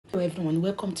Hello everyone,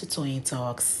 welcome to Toyeen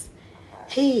Talks.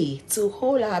 Hey, to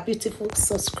all our beautiful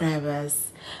subscribers,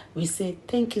 we say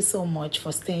thank you so much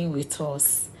for staying with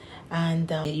us.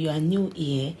 And you are new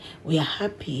here, we are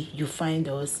happy you find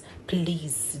us.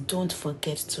 Please don't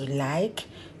forget to like,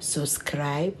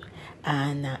 subscribe,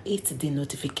 and hit the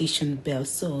notification bell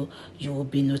so you will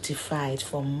be notified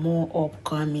for more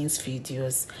upcoming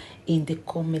videos. In the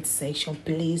comment section,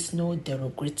 please no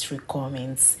derogatory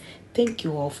comments. Thank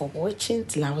you all for watching.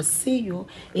 Till I will see you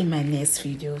in my next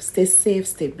video. Stay safe,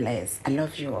 stay blessed. I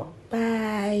love you all.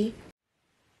 Bye.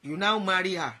 You now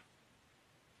marry her.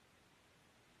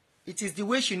 It is the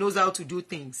way she knows how to do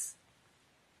things.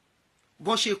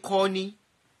 But she corny.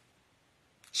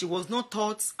 She was not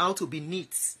taught how to be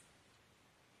neat.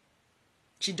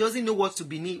 She doesn't know what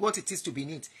it is to be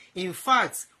neat. In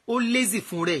fact, ó lazy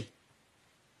fún rẹ̀.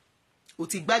 Ó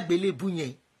ti gbàgbé lébú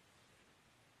yẹn.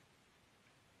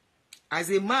 As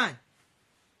a man,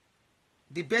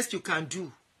 the best you can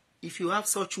do if you have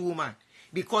such a woman,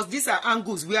 because these are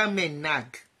angles where men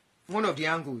nag. One of the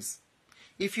angles.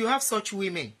 If you have such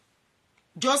women,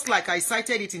 just like I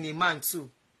cited it in a man too.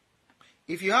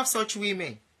 If you have such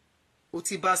women, ó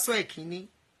ti bá sọ ẹ̀kíní,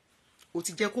 ó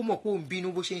ti jẹ́ kó mọ̀ pé ó ń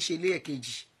bínú bó ṣe ń ṣe lé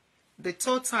ẹ̀kejì. The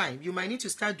third time, you might need to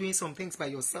start doing some things by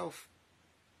yourself.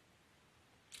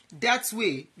 That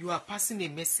way, you are passing a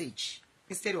message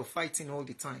instead of fighting all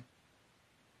the time.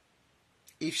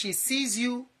 If she sees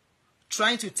you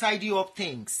trying to tidy up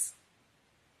things,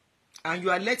 and you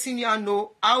are letting her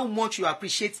know how much you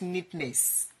appreciate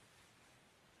neatness.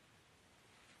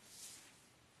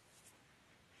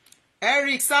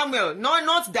 Eric, Samuel,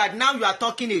 not that now you are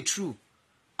talking a truth.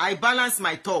 I balance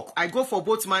my talk. I go for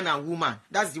both man and woman.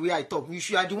 That's the way I talk.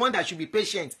 You are the one that should be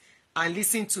patient and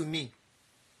listen to me.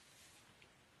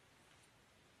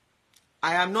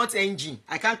 I am not engine.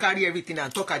 I can't carry everything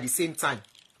and talk at the same time.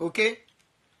 Okay?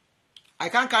 I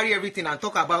can't carry everything and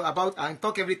talk about and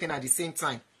talk everything at the same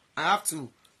time. I have to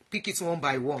pick it one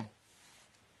by one.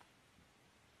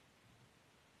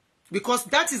 Because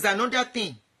that is another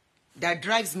thing that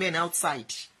drives men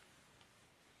outside.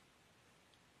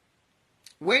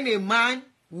 When a man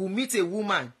will meet a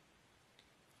woman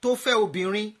tó fẹ́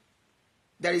obìnrin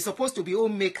that is supposed to be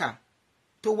homemaker,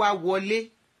 tó wá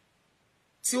wọlé,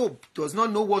 tí does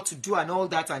not know what to do and all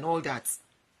that.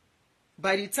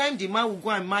 By the time the man will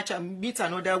go and match and meet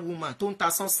another woman, tó ń ta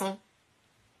sánsán,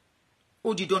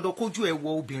 ó di dandan kójú ẹ̀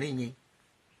wọ obìnrin yẹn.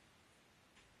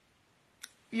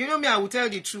 You know me, I will tell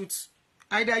the truth.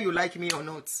 Either you like me or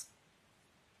not.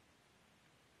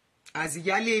 As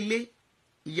ìyálé ilé,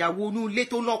 ìyàwó inú ilé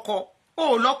tó lọ́kọ,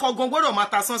 ó lọ́kọ gan gbọ́dọ̀ máa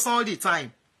ta sánsán all the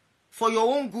time. For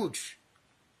your own good.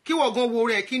 Kí wọ́n gan wo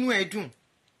rẹ̀ kínú ẹ̀ dùn.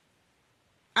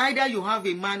 Either you have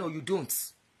a man or you don't.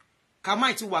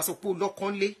 Kàmáì tí wàá sọ pé ó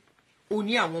lọ́kọ ńlé, ó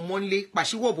ní àwọn ọmọ ńlé,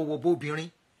 pàṣíwọ̀bọ̀wọ̀bọ̀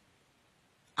obìnrin.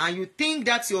 And you think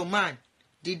that's your man.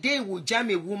 The day will jam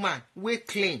a woman, wey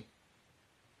clean.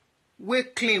 We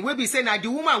be saying that the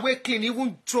woman we clean,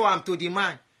 even throw am to the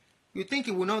man. You think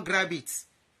he will not grab it?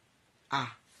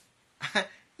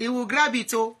 He will grab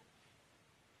it, oh.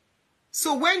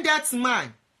 So when that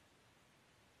man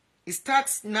he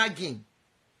starts nagging,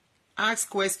 ask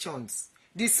questions.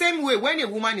 The same way when a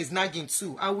woman is nagging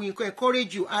too, I will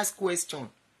encourage you ask questions.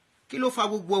 Kí ló fa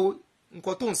gbogbo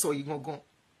nǹkan tó ń sọ yìí gangan?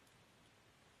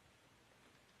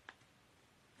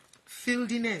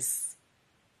 Filthiness,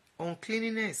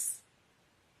 uncleanliness,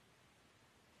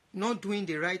 not doing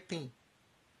the right thing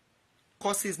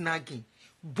causes nagging.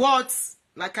 But,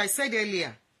 like I said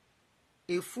earlier,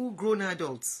 a full-grown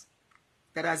adult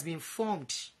that has been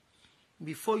formed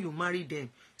before you marry them,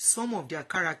 some of their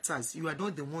characters, you are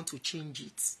not the one to change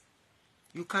it.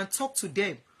 You can talk to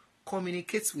them,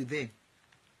 communicate with them.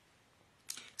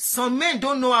 Some men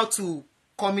don't know how to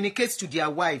communicate to their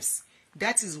wives.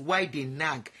 That is why they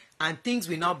nag, and things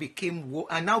will now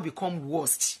become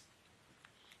worse.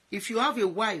 If you have a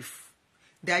wife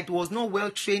that was not well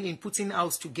trained in putting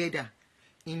house together,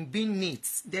 in being neat,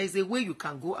 there is a way you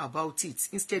can go about it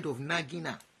instead of nagging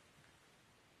her.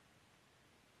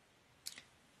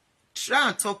 Try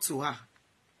and talk to her.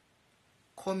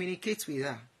 Communicate with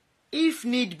her. If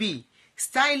need be,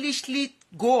 stylishly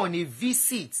go on a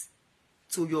visit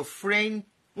to your friend,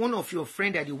 one of your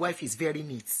friends that the wife is very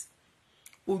neat.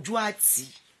 Ojú àti.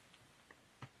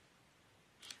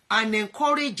 And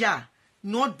encourage her,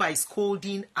 not by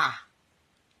scolding her.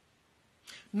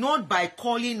 Not by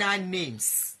calling her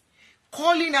names.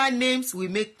 Calling her names will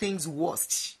make things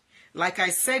worse. Like I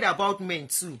said about men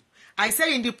too. I said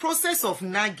in the process of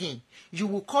nagging, you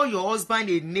will call your husband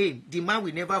a name the man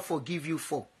will never forgive you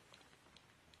for.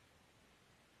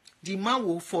 The man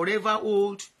will forever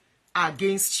hold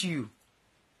against you.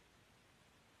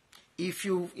 If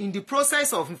you, in the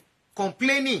process of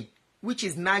complaining, which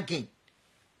is nagging,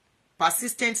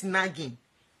 persistent nagging,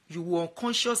 you will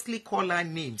unconsciously call her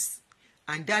names,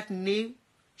 and that name,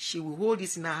 she will hold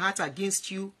it in her heart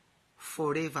against you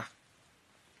forever.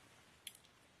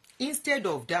 Instead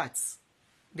of that,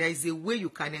 there is a way you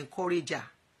can encourage her.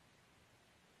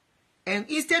 And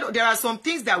instead, there are some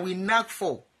things that we nag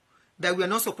for that we are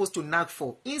not supposed to nag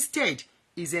for. Instead,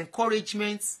 is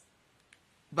encouragement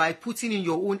by putting in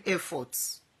your own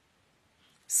efforts.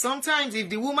 Sometimes, if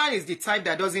the woman is the type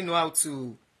that doesn't know how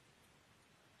to,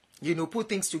 put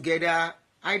things together,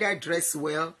 either dress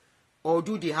well or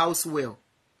do the house well,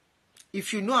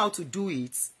 if you know how to do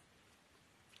it,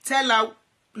 tell her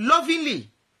lovingly,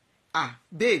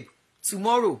 babe,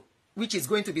 tomorrow, which is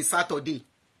going to be Saturday,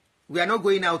 we are not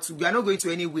going out, we are not going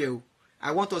to anywhere.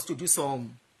 I want us to do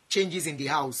some changes in the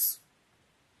house.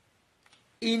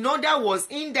 In other words,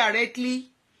 indirectly,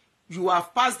 you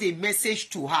have passed a message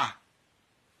to her.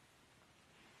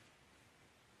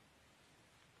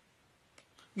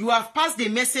 You have passed a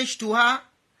message to her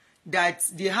that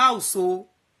the house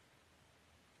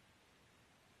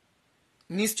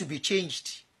needs to be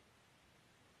changed.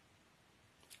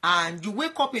 And you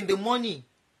wake up in the morning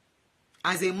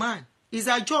as a man. It's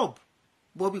her job.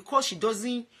 But because she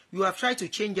doesn't, you have tried to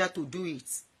change her to do it.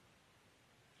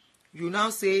 You now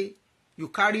say, you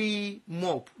carry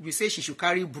mop. You say she should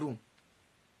carry broom.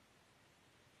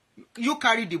 You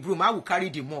carry the broom, I will carry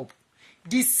the mop.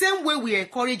 The same way we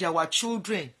encourage our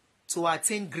children to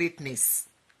attain greatness.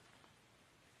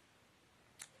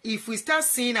 If we start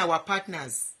seeing our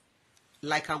partners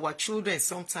like our children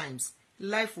sometimes,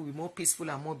 life will be more peaceful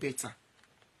and more better.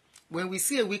 When we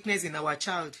see a weakness in our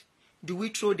child, do we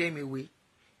throw them away?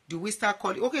 Do we start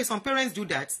calling? Okay, some parents do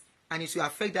that, and it will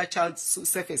affect that child's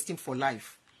self-esteem for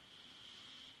life.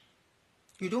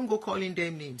 You don't go calling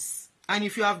them names. And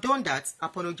if you have done that,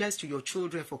 apologize to your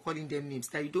children for calling them names,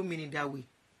 that you don't mean it that way.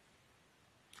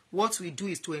 What we do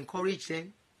is to encourage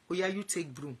them. Oh yeah, you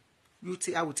take broom.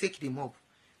 I will take the mop.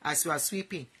 As you are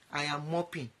sweeping, I am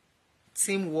mopping.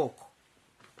 Teamwork.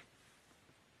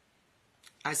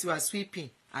 As you are sweeping,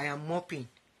 I am mopping.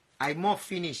 I mop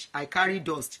finish. I carry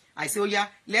dust. I say, oh yeah,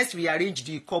 let's rearrange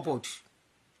the cupboard.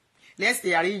 Let's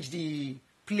rearrange the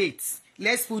plates.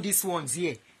 Let's put this one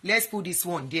here. Let's put this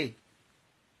one there.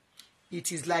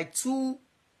 It is like two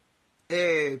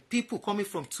people coming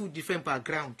from two different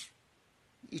backgrounds.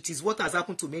 It is what has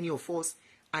happened to many of us.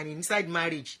 And inside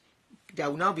marriage, there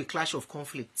will now be clash of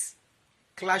conflicts,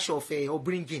 clash of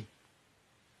upbringing.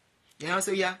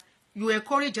 So yeah, you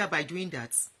encourage her by doing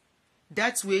that.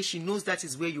 That way she knows that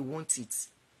is where you want it.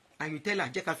 And you tell her,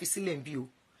 Jẹ́ ká fi sílẹ̀ níbí o.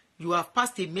 You have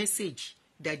passed a message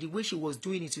that the way she was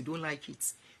doing it, you don't like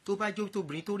it. Tó bá jẹ́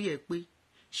obìnrin tó rí ẹ pé,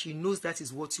 she knows that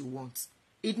is what you want.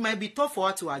 It might be tough for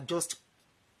her to adjust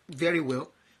very well,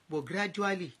 but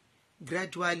gradually,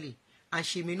 and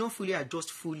she may not fully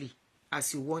adjust fully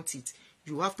as you want it.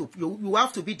 You have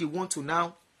to be the one to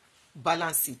now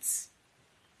balance it.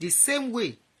 The same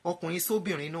way, ọkùnrin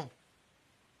sóbìnrin náà.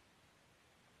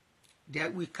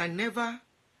 That we can never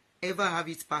ever have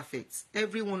it perfect.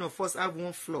 Every one of us have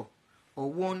one flaw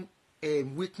or one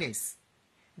weakness.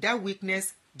 That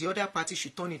weakness, the other party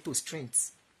should turn into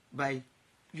strength by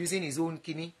using his own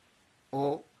kidney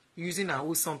or using her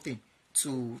own something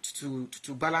to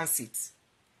balance it.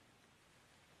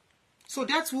 So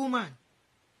that woman,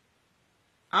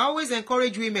 I always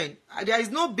encourage women, there is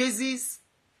no basis,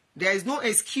 there is no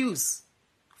excuse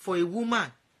for a woman,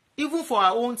 even for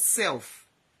her own self,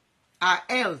 her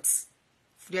health.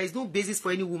 There is no basis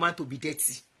for any woman to be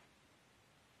dirty.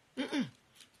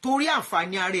 Torí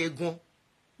àǹfààní ara ẹ̀ gan,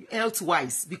 health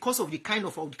wise, because of the kind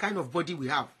of body we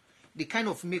have, the kind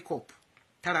of makeup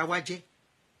tára wa jẹ́.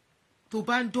 Tó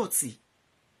bá ń dọ̀tí,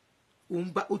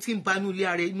 ó ti ń banú ilé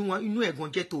ara inú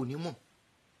ẹ̀gan jẹ́ tó ní mọ̀.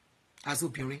 As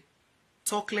obìnrin,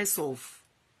 talk less of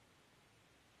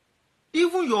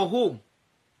even your home.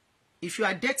 If you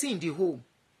are dirty in the home,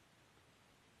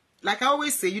 like I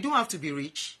always say, you don't have to be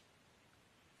rich.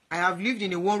 I have lived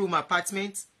in a one-room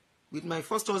apartment with my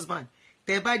first husband.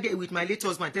 With my late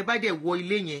husband,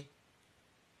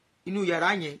 inú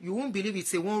yàrá yẹn, you won't believe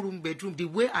it's a one-room bedroom. The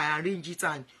way I arrange it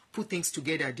and put things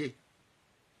together there.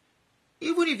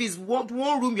 Even if it's one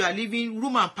room you are living,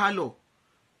 room and parlor,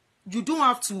 you don't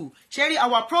have to. Sherry,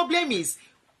 our problem is,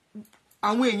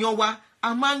 àwọn èèyàn wa,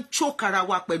 a máa ń choke ara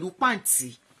wa pẹ̀lú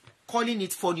pàǹtí, calling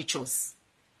it furnitures.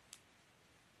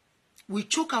 We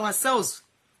choke ourselves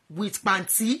with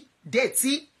pàǹtí,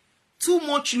 dirty, too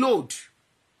much load,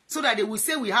 so that they will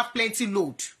say we have plenty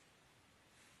load.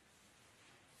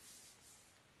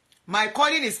 My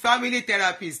calling is family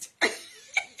therapist.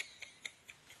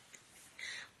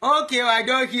 Okay, I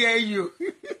don't hear you.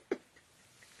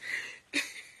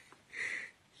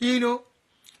 You know,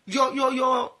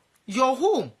 your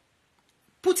home,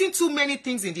 putting too many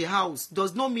things in the house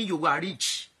does not mean you are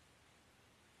rich.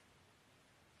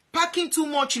 Packing too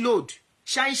much load,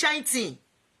 shine thing.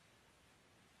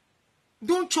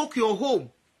 Don't choke your home.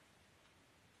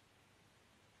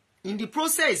 In the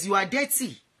process, you are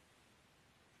dirty.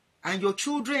 And your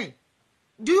children.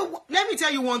 Let me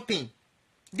tell you one thing.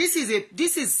 This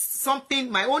is something,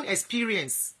 my own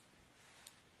experience.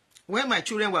 When my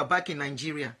children were back in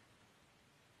Nigeria,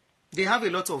 they have a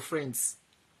lot of friends.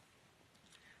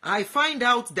 I find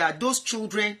out that those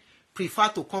children prefer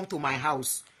to come to my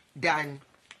house than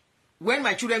when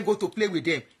my children go to play with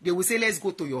them, they will say, let's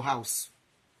go to your house.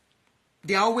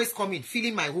 They are always coming,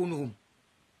 feeling my own home.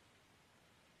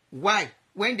 Why?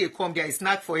 When they come, there is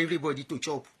snack for everybody to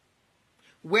chop.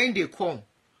 When they come,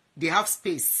 they have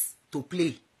space to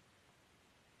play,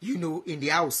 you know, in the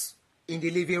house, in the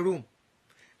living room.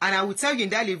 And I will tell you, in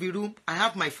that living room, I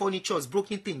have my furnitures,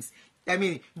 broken things. I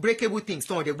mean, breakable things,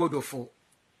 not on the board for.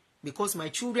 Because my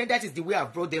children, that is the way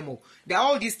I've brought them up. There are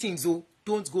all these things, though,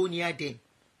 don't go near them.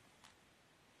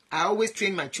 I always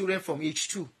train my children from age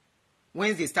 2.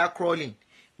 When they start crawling.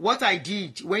 What I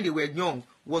did when they were young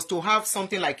was to have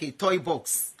something like a toy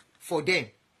box for them.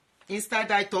 Inside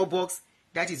that toy box,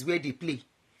 that is where they play.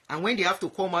 And when they have to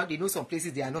come out, they know some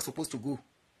places they are not supposed to go.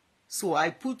 So I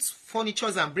put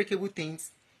furnitures and breakable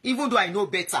things, even though I know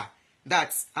better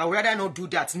that I would rather not do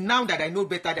that. Now that I know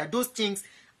better that those things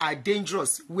are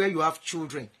dangerous where you have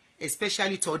children,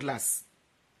 especially toddlers.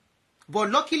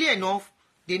 But luckily enough,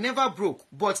 they never broke.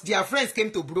 But their friends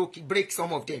came to break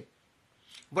some of them.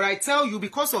 But I tell you,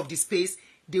 because of the space,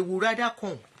 they would rather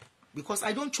come. Because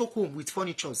I don't choke home with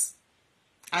furnitures.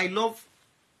 I love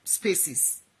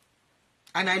spaces.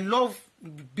 And I love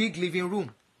big living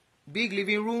room. Big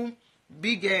living room,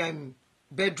 big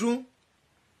bedroom.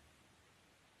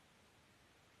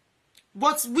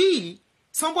 But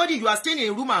somebody, you are staying in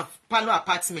a room and parlor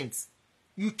apartment.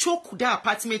 You choke that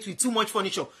apartment with too much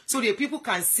furniture so that people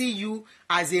can see you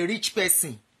as a rich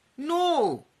person.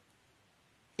 No.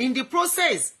 In the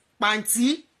process,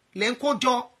 panti,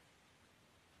 lenkojo.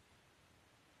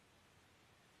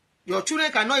 Your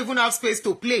children cannot even have space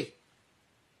to play.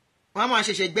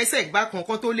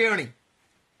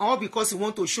 All because you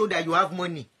want to show that you have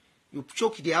money. You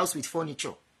choke the house with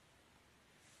furniture.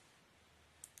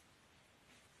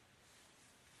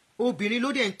 Obìnrin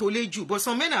ló dẹ̀ ń tolé jù, but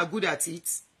some men are good at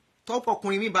it. Top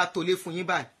ọkùnrin mi bá tolé fún yín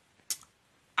báyìí.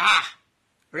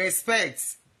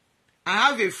 Respect. I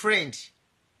have a friend.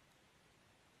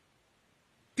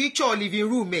 Picture living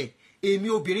room ẹ̀. Èmi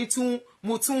obìnrin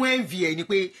mo tún envy ẹ̀ ni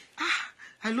pé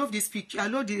I love this picture. I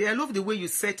love the way you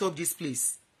set up this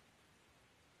place.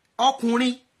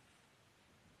 Ọkùnrin.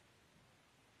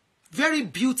 Very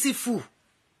beautiful.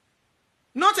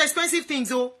 Not expensive things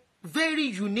though. Very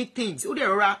unique things. Ó dẹ̀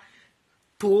rọra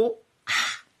tó.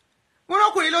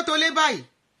 Wọ́n ọkùnrin ló tó lé báyìí.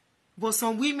 But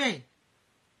some women.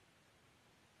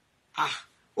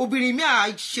 Obìnrin mi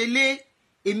ṣe lé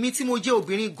èmi tí mo jẹ́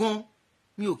obìnrin gan.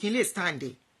 Mi ò kí n lè stand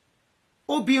there.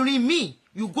 Obìnrin mi,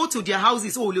 you go to their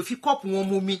houses, lè fi cup wọn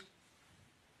mu mi.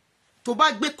 Tó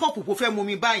bá gbé cup kó fẹ́ mu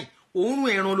mi báyìí, òórùn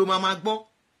ẹran ló máa gbọ́.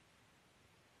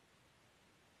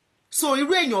 So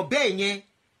irú èèyàn bẹ́ẹ̀ yẹn,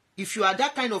 if you are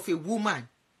that kind of a woman,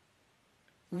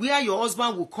 where your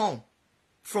husband will come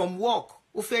from work,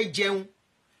 ó fẹ́ jẹun,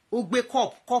 ó gbé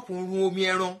cup ń run omi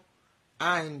ẹran,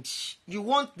 and you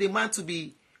want the man to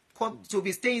be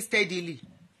staying steadily.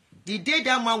 The day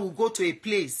that man will go to a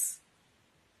place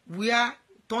where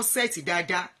don't set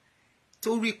dáadáa,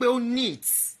 tó rí pé ó neat,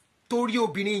 tó rí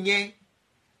obìnrin yẹn,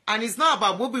 and it's not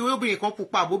about obìnrin kan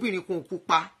pupa, obìnrin kan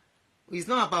pupa. It's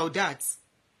not about that.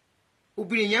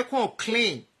 Obìnrin yẹn kàn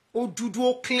clean, ó dúdú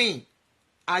ó clean,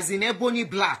 as in ebony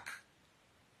black.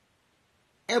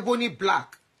 Ebony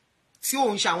black. Tí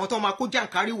ó ń ṣe àwọn tó máa kó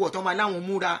jàǹkárí wọ̀ tó máa láwọn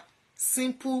múra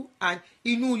simple, and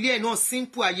inú ilé ẹ̀ náà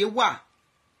simple, àyè wà.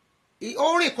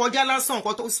 Ó rìn kọjá lásán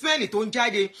nǹkan tó smell tó ń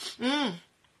jáde.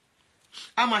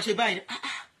 A máa ṣe báyìí.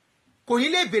 Kò ní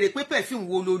lè béèrè pé perfume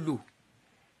wo ló lò.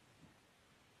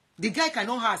 The guy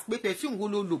cannot ask pé perfume wo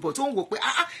ló lò, but ó ń wò pé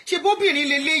ṣe bóbìnrin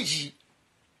leléyìí.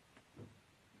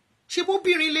 Ṣe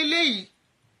bóbìnrin leléyìí.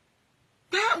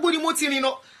 Báwo ni mo ti rìn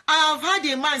lọ? I have had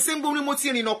a man say bó ni mo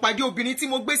ti rìn lọ pàdé obìnrin tí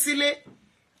mo gbé sílé.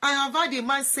 I have had a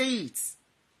man say it.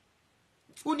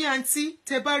 Ó ní àǹtí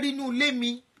tẹ bá rí inú ilé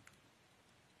mi.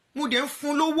 Mo dẹ̀ ń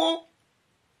fún lówó.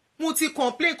 Mo ti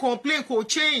complain kò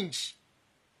change.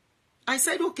 I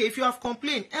said, okay, if you have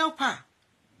complained, help her.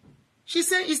 She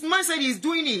said, his man said he's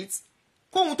doing it.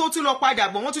 Kóhun tó tún lọ padà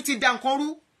bọ̀ wọ́n tún ti dá nǹkan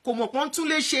rú. kò mọ̀ pọ́n tún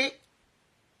lè ṣe.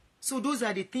 So those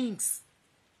are the things.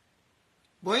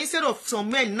 But instead of some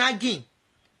men nagging,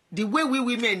 the way we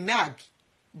women nag,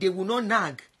 they will not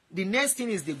nag. The next thing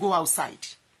is they go outside.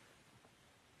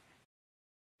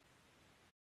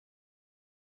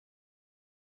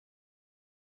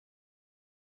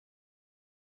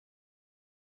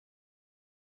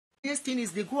 Next thing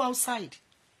is they go outside.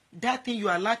 That thing you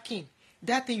are lacking,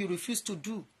 that thing you refuse to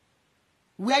do,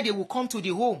 where they will come to the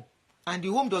home, and the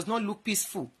home does not look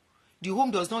peaceful. The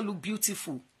home does not look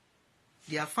beautiful.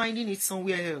 They are finding it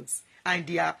somewhere else, and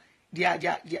they are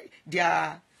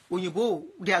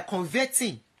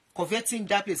converting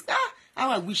that place.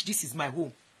 How I wish this is my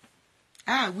home.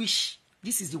 How I wish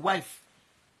this is the wife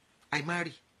I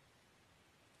marry.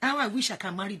 How I wish I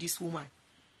can marry this woman.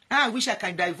 How I wish I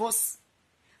can divorce.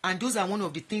 And those are one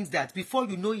of the things that before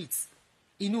you know it,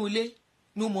 inule,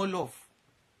 no more love.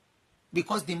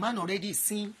 Because the man already is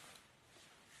seeing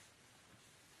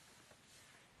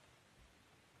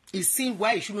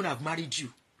why he shouldn't have married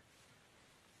you.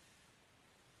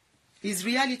 It's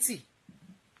reality.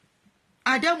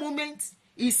 At that moment,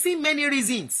 he's seen many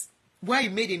reasons why he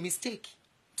made a mistake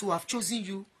to have chosen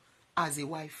you as a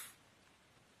wife.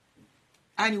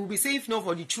 And he will be saying, if not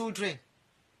for the children,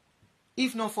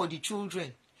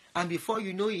 and before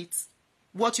you know it,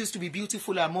 what used to be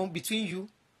beautiful between you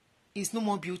is no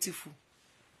more beautiful,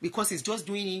 because he's just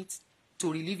doing it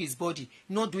to relieve his body,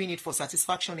 not doing it for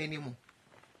satisfaction anymore.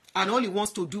 And all he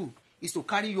wants to do is to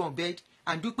carry you on bed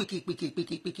and do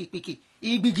piki.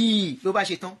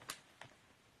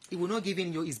 He will not give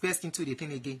in his best into the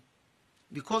thing again.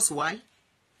 Because why?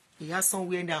 He has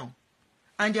somewhere now.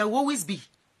 And there will always be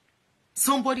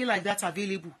somebody like that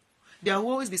available. There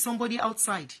will always be somebody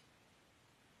outside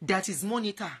that is more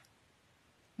neater,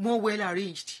 more well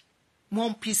arranged,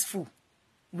 more peaceful.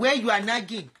 Where you are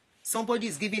nagging, somebody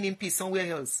is giving him peace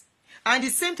somewhere else. And the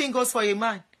same thing goes for a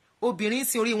man. Obìnrin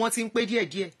sí orí wọn ti ń pé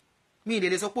díẹ̀díẹ̀. Mi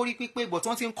lè sọ pé orí pípé, but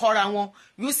wọ́n ti ń kọ́ra wọn.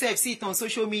 You self see it on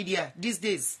social media these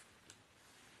days.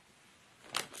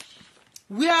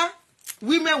 Where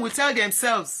women will tell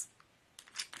themselves,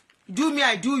 do me,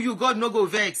 I do you, God no go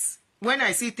vex. When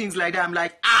I see things like that, I'm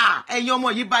like, ẹ̀yin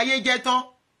ọmọ yìí ba ayé jẹ́ tán.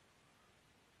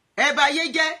 Ẹ ba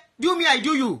ayé jẹ́, do me, I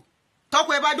do you.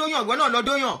 Tọ́pọ̀ ẹ bá dóyàn, ìwọ náà lọ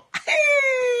dóyàn.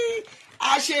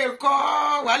 Àṣẹ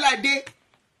ẹ̀kọ́ wàhálà dé.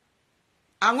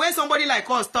 And when somebody like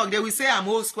us talk, they will say, I'm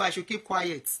old school, I should keep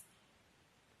quiet.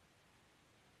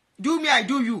 Do me, I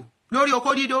do you. Lórí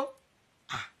oko dídó.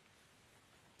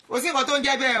 Kò sí nǹkan tó ń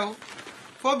jẹ́ bẹ́ẹ̀ o.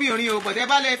 Fóbìnrin o, but ẹ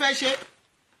bá lè fẹ́ ṣe.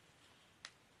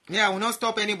 Yeah, I will not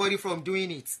stop anybody from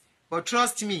doing it. But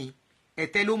trust me,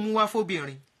 ẹ̀tẹ́ ló mú wá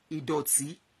fóbìnrin.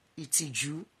 Ìdọ̀tí,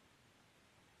 ìtìjú.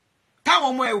 Táwọn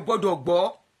ọmọ ẹ̀ ò gbọ́dọ̀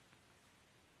gbọ́.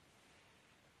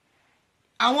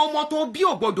 Àwọn ọmọ tó bí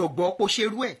ò gbọ́dọ̀ gbọ́ kò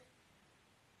ṣerú ẹ̀.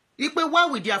 Ipe why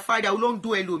with their father who don't do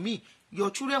ẹlòmíì, your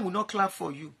children will not clap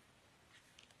for you.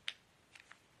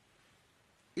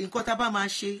 Nǹkan tá bá máa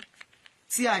ṣe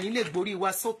tí a ní lè gborí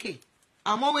wa sókè.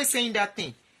 I'm always saying that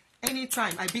thing.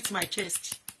 Anytime I beat my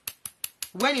chest.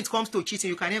 When it comes to cheating,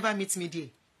 you can never meet me there.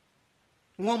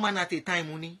 One man at a time,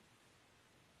 Uni.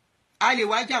 A lè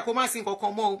wá jà kó má sí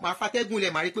nǹkankan mọ́ o, màá fatẹ́gùn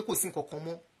lẹ̀ màá rí pé kò sí nǹkankan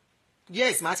mọ́.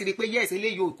 Yes, màá ti rí pé yes,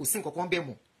 eléyìí kò sí nǹkankan bẹ́ẹ̀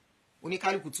mọ́.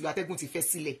 Oníkálukú tí atẹ́gùn ti fẹ́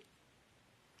sílẹ̀.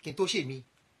 Kí n tó ṣe mí.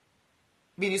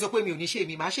 Mi ní sọ pé mi ò ní ṣe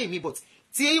mí, màá ṣe mí, but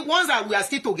once that we are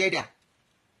still together,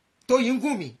 tó yín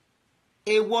gùn mí,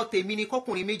 èèwọ̀ tèmi ni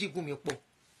kọ́kùnrin méjì gùn mí pọ̀.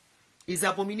 It's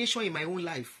abomination in my own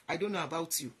life. I don't know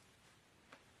about you.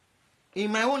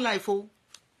 In my own life,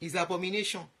 it's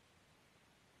abomination.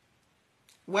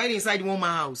 While inside one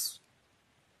man's house,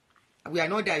 we are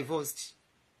not divorced.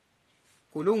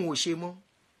 Kò lóhùn ò ṣe mọ́,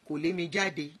 kò lé mi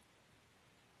jáde.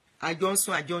 Àjọ ń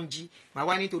sùn, àjọ ń jí, màá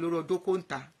wá nítorí lọ dókó ń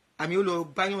ta, àmì ó lọ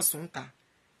báyàn sùn ń ta.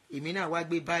 Èmi náà wá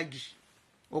gbé báàgì.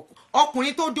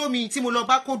 Ọkùnrin tó dó mi tí mo lọ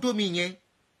bá kó dó mi yẹn,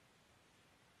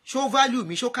 ṣó value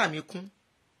mi, ṣó kà mí kún,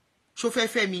 ṣó fẹ́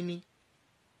fẹ́ mi ni.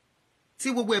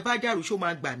 Tí gbogbo ẹ̀ bá dàrú, ṣó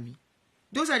máa gbà mí.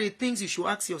 Those are the things you should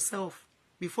ask yourself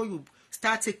before you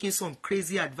start taking some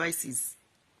crazy advices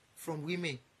from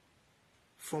women.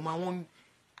 From our own.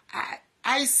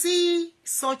 I see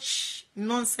such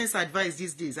nonsense advice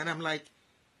these days, and I'm like,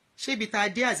 ṣé bí ta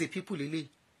dé as a people lele?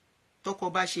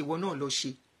 Tọ́kọ bá ṣe, ìwọ náà lọ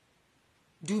ṣe.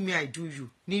 Do me, I do you.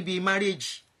 Níbi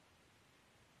marriage.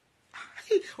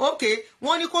 Okay,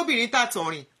 wọ́n ní kóbìnrin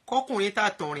tàtọ̀rìn, kọ́kùnrin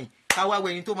tàtọ̀rìn, káwá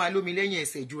wẹni tó máa lómi lẹ́yìn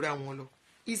ẹsẹ̀ jura wọn lọ.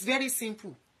 It's very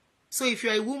simple. So if you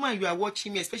are a woman, you are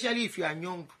watching me, especially if you are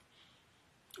young,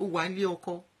 ó wà nílé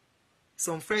ọkọ,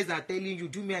 some friends are telling you,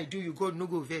 do me, I do you, God no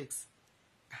go vex.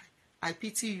 I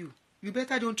pity you. You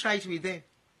better don't try it with them.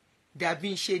 They are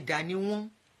being shade dání wọ́n.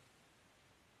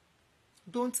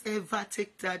 Don't ever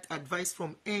take that advice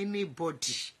from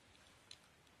anybody.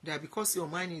 That because your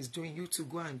mind is doing, you to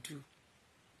go and do.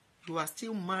 You are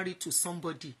still married to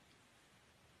somebody.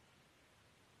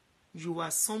 You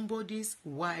are somebody's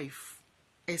wife.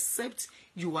 Except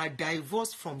you are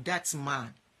divorced from that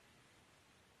man.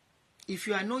 If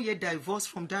you are not yet divorced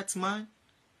from that man,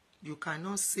 you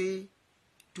cannot say,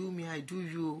 do me, I do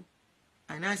you.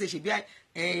 And I say,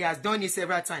 he has done it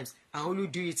several times. I only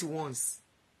do it once.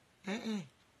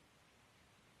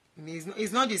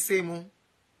 It's not the same. Oh.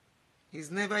 It's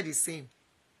never the same.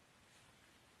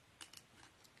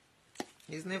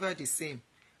 It's never the same.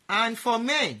 And for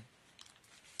men,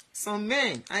 some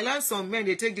men, I learned some men,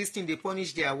 they take this thing, they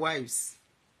punish their wives.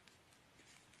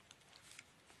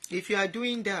 If you are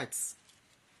doing that,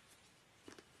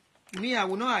 me, I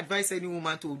will not advise any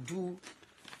woman to do,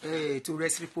 to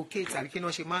reciprocate.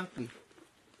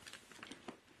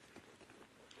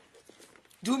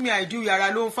 Do me, I do, you are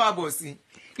alone, fabosi.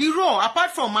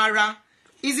 Apart from Mara,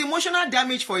 is emotional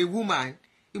damage for a woman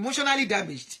emotionally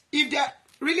damaged? If they're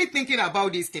really thinking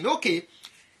about this thing, okay,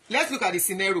 let's look at the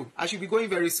scenario. I should be going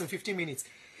very soon, 15 minutes.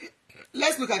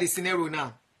 Let's look at the scenario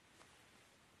now.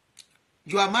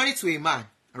 You are married to a man,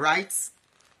 right?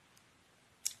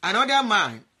 Another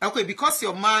man, okay, because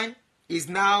your man is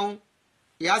now,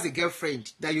 he has a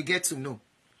girlfriend that you get to know.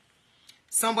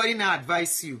 Somebody now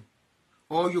advise you,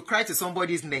 or you cry to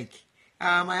somebody's neck.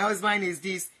 My husband is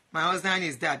this, my husband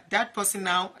is that. That person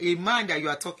now, a man that you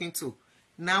are talking to,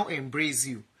 now embrace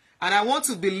you. And I want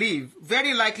to believe,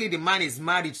 very likely the man is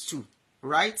married too,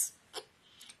 right?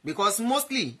 Because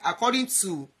mostly, according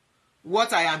to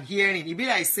what I am hearing, it be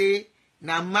like say,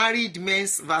 now married men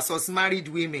versus married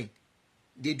women,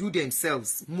 they do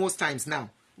themselves most times now.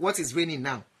 What is reigning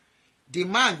now? The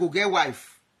man go get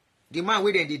wife. The man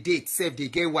wey dem dey date sef dey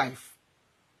get wife.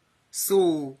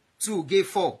 So 2 get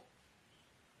 4.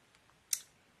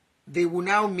 They will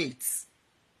now meet.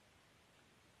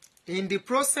 In the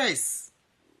process,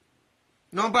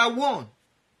 number 1,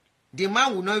 the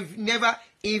man will never,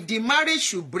 if the marriage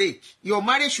should break, your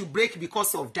marriage should break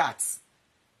because of that.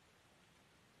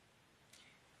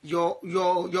 Your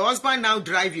husband now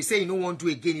drive you, say you no want to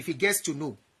do again if he gets to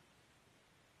know.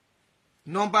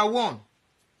 Number 1,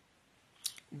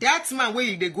 that man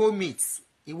where they go meet,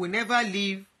 he will never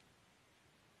leave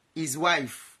his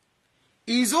wife.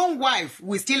 His own wife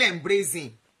will still embrace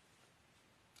him.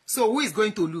 So who is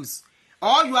going to lose?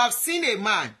 Or you have seen a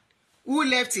man who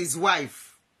left his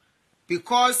wife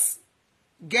because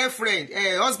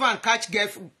husband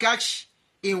catch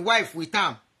his wife with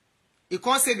him. He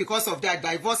can't say because of that,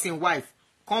 divorce his wife,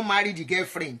 come marry the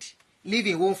girlfriend, live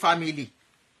in one family.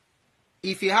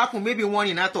 If it happen, maybe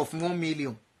 1 out of 1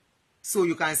 million. So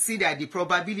you can see that the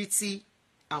probability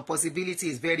and possibility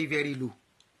is very, very low.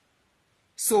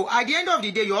 So at the end of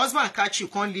the day, your husband catch you,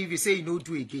 can't leave you, say you don't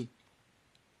do again.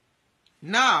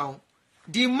 Now,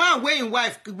 the man where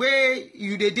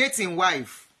you the dating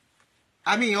wife,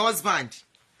 I mean your husband,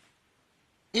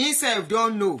 himself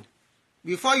don't know.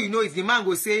 Before you know it, the man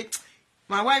go say,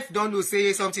 my wife don't know,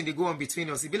 say something they go on between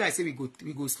us. It be like say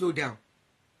we go slow down.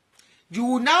 You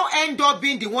will now end up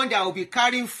being the one that will be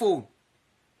carrying phone.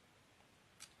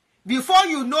 Before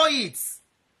you know it,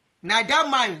 now that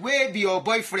man will be your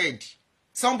boyfriend,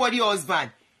 somebody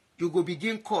husband, you go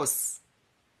begin curse.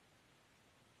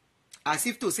 As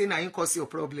if to say now you cause your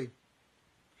problem.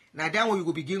 Now that one you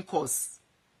go begin curse.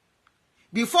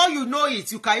 Before you know it,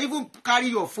 you can even carry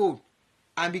your phone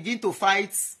and begin to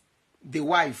fight the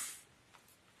wife.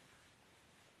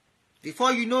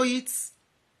 Before you know it,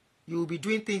 you will be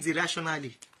doing things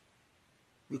irrationally.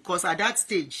 Because at that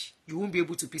stage, you won't be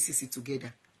able to piece it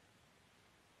together.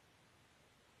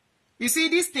 You see,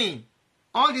 this thing,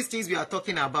 all these things we are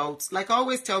talking about, like I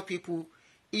always tell people,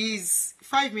 is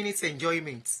 5 minutes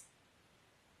enjoyment.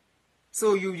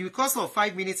 So you, because of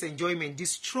 5 minutes enjoyment,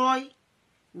 destroy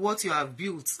what you have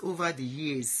built over the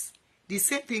years. The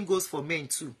same thing goes for men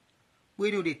too.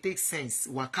 When they take sense,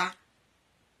 waka.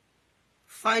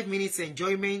 5 minutes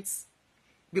enjoyment.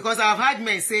 Because I've had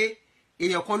men say,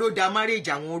 èèyàn kan ló da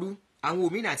marriage àwọn rú, àwọn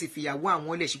òmìn àti fìyàwó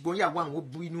àwọn lẹ̀ ṣùgbọ́n ìyàwó àwọn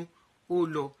bínú ó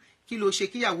lọ. Kí ló ṣe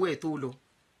kíyàwó ẹ̀ tó lọ?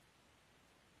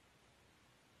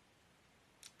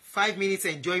 5 minutes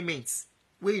enjoyment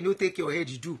wey you no take your head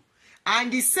do.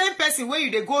 And the same person wey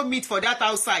you dey go meet for that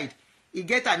outside, he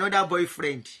get another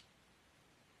boyfriend.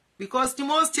 Because the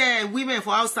most women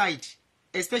for outside,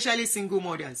 especially single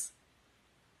mothers,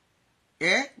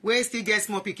 wey still get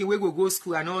small pikin wey go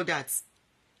school and all that,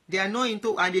 they are not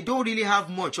into, and they don't really have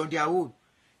much on their own.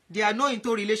 They are not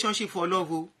into relationship for love.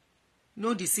 Oh.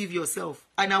 No deceive yourself.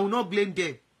 And I will not blame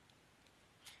them.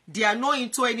 They are not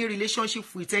into any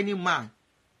relationship with any man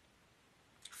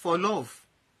for love.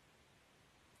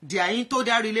 They are into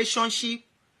that relationship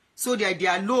so that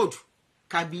their load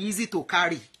can be easy to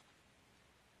carry.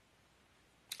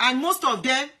 And most of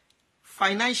them,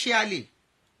 financially.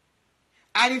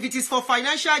 And if it is for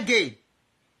financial gain,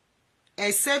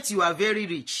 except you are very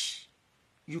rich,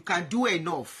 you can do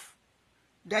enough.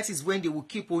 That is when they will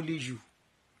keep only you.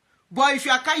 But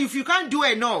if you can't do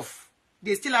enough,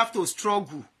 they still have to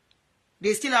struggle.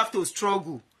 They still have to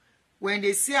struggle. When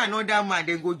they see another man,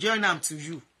 they go join them to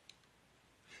you.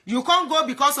 You can't go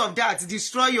because of that,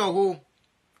 destroy your home.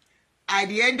 At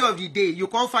the end of the day, you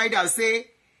can't find out, say,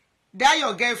 that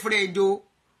your girlfriend, though,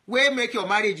 will make your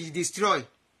marriage destroy.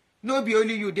 No be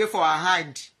only you there for her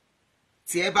hand.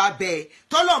 Tí ẹ bá bẹ́ẹ̀.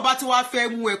 Tọ́lọ́run bá tún wá fẹ́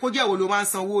mú ẹ kó jẹ́ wo ló máa ń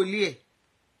sanwó ilé ẹ̀.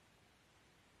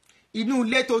 Inú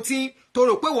ilé tó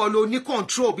rò pé wọ́n lo ní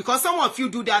control, because some of you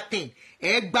do that thing.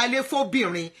 Ẹ gbalé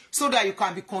fóbìnrin so that you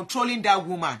can be controlling that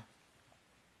woman.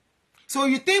 So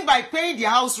you think by paying the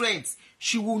house rent,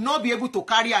 she will not be able to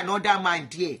carry another man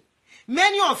there.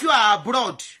 Many of you are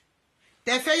abroad.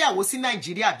 Tẹ́ fẹ́ yàwó sí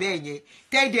Nàìjíríà bẹ́ẹ̀ yẹn.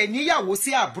 Tẹ́ dẹ̀ níyàwó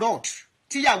sí abroad.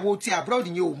 Tíyàwó ti abroad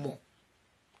yẹn ò mọ̀.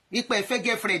 Nípa ẹ fẹ́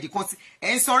girlfriend kan sí.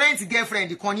 Ẹ ń sọ rent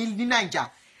girlfriend kan ní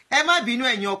Naija. Ẹ má bínú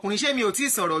ẹ̀yin ọkùnrin, ṣé mi ò tí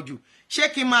sọ̀rọ̀ jù?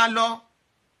 Ṣé kí n máa lọ?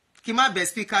 Kí n má bẹ̀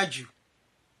speaker jù?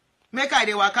 Make I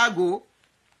dey waka go.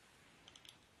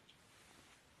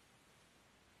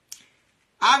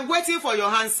 I'm waiting for your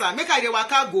answer. Make I dey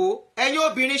waka go. Ẹ̀yin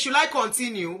obìnrin, should I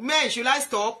continue? Men, should I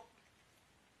stop?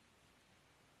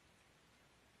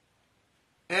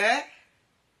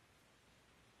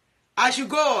 I should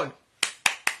go on.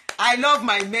 I love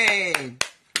my men.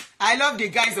 I love the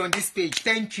guys on this page.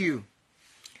 Thank you.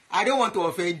 I don't want to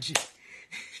offend you.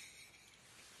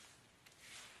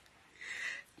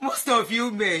 Most of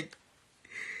you men,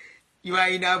 you are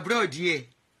in abroad here.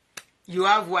 You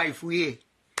have wife here.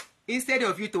 Instead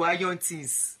of you to iron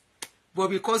things. But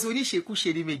because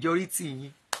oníṣekúṣe the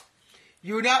majority.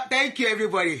 You now, thank you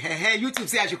everybody. YouTube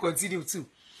say I should continue too.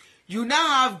 You now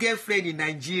have girlfriend in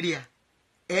Nigeria.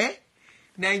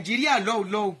 Nigeria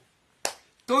low.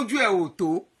 Told you ò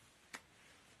tó.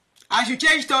 I should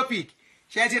change topic.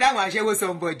 Ṣé ti dáhùn àṣẹwó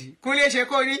somebody. Kúnlé ṣe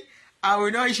kò ní, I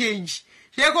will not change.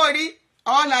 Ṣé kò ní,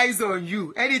 all eyes on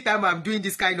you. Anytime I'm doing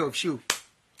this kind of show,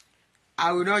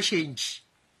 I will not change.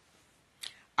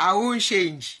 I won't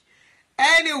change.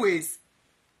 Anyways,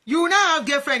 you now have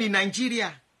girlfriend in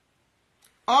Nigeria.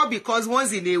 All because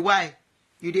once in a while,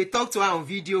 you dey talk to her on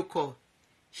video call.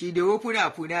 She dey open her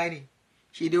punani.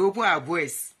 She dey open her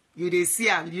voice. You dey see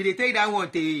her. You dey take that one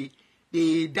the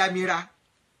damira.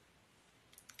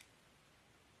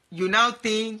 You now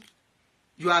think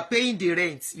you are paying the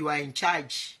rent. You are in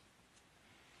charge.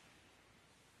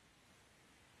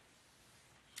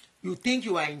 You think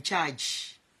you are in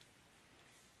charge.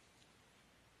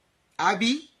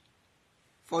 Abi,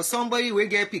 for somebody we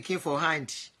get pikin for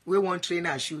hand, we want train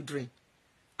her children.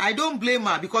 I don't blame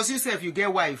her because yourself you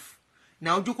get wife.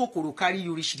 Now Joko carry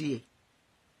you reach there.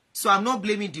 So I'm not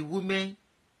blaming the women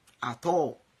at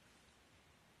all.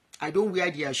 I don't wear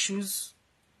their shoes,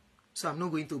 so I'm not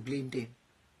going to blame them.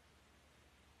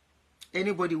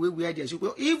 Anybody will wear their shoes.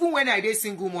 Well, even when I did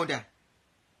single mother,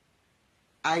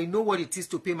 I know what it is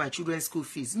to pay my children's school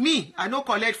fees. Me, I no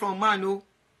collect from man, no.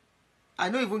 I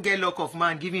no even get luck of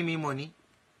man giving me money.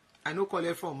 I no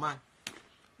collect from man.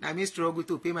 Now me struggle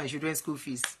to pay my children's school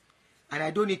fees. And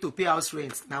I don't need to pay house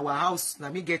rent. Now our house, now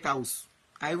me get house.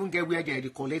 I even get where they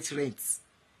collect rent.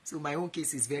 So my own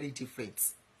case is very different.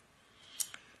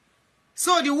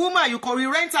 So the woman, you can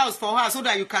rent house for her so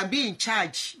that you can be in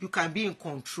charge. You can be in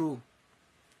control.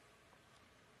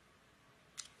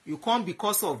 You can't,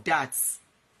 because of that,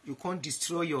 you can't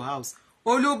destroy your house.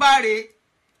 Olubare,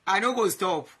 I no go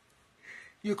stop.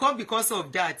 You can't, because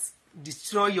of that,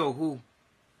 destroy your home.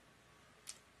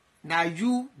 Now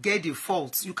you get the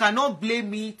fault. You cannot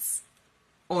blame it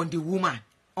on the woman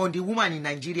in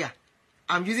Nigeria.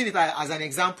 I'm using it as an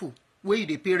example where you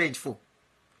the parent for.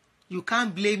 You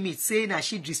can't blame it, saying that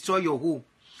she destroy your home.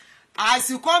 As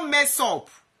you can't mess up,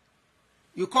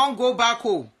 you can't go back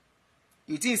home.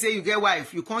 You think say you get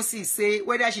wife, you can't see say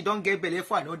whether she don't get belly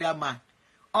for another man,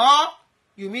 or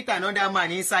you meet another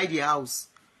man inside the house.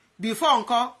 Before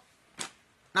uncle,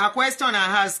 now question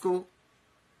I ask you.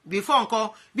 Before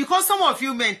uncle, because some of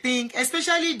you men think,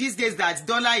 especially these days, that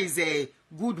dollar is a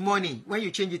good money when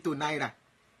you change it to naira.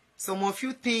 Some of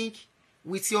you think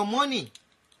with your money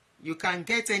you can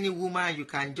get any woman, you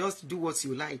can just do what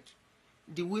you like.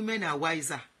 The women are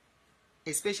wiser,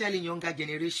 especially younger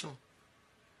generation.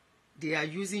 They are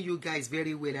using you guys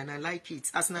very well, and I like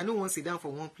it. As I no one sit down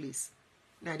for one place.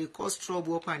 Now they cause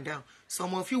trouble up and down.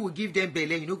 Some of you will give them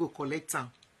belly, you know, go collect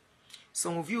them.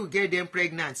 some of you get them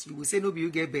pregnant, you will say no be you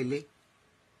get belle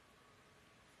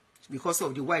because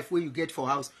of the wife wey you get for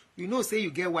house. You know say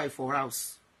you get wife for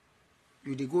house,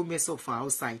 you dey go mess up for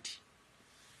outside.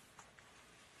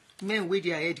 Men wey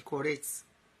their head correct,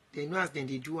 they know as dem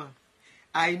dey do am.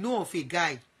 I know of a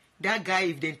guy. That guy,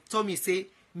 if dem tell me say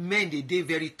men dey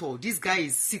very tall, this guy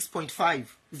is 6.5,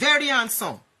 very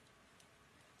handsome,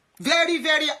 very.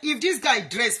 If this guy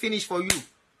dress finish for you,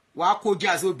 wa ko je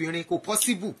as obìnrin kò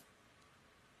possible.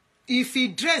 If he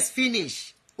dress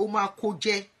finish, ó máa kó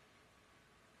jẹ.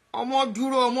 Ọmọ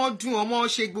dúró, ọmọ dùn, ọmọ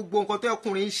ṣe gbogbo nǹkan tó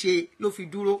ọkùnrin ṣe ló fi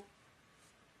dúró.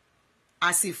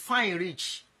 As he fine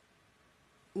rich,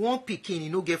 one pikin he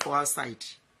no get for outside.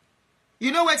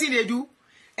 You know wetin they do?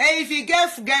 And if he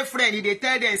get girlfriend, he dey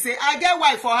tell them say, I get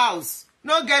wife for house,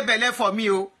 no get belle for me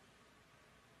o.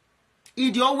 He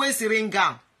dey always ring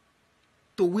am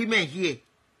to women here.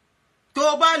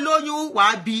 Tó bá lóyún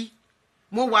wá bí,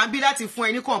 mo wá bí láti fún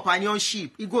ẹ ní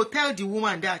companionship. He go tell the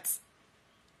woman that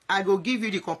I go give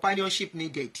you the companionship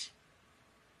needed.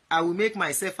 I will make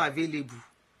myself available.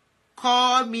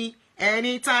 Call me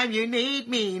anytime you need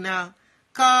me now.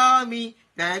 Call me,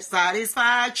 that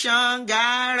satisfaction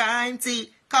guarantee.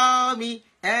 Call me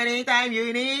anytime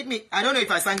you need me. I don't know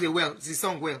if I sang the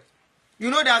song well. You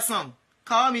know that song?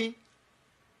 Call me.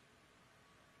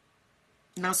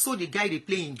 Now so the guy they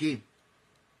play in game.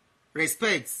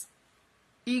 Respect.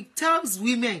 He tells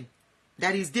women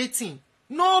that he's dating,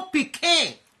 no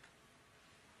pikin.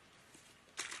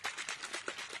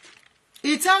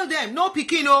 He tells them, no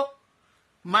pikin, no.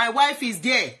 My wife is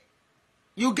there.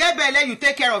 You get belle, you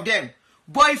take care of them.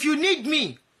 But if you need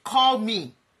me, call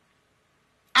me.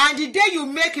 And the day you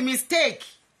make a mistake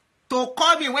to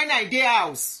call me when I dey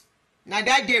house, now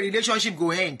that day relationship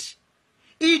go end.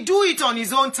 He do it on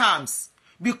his own terms.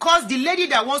 Because the lady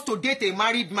that wants to date a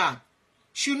married man,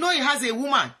 she know he has a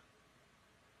woman.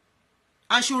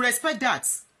 And she respect that.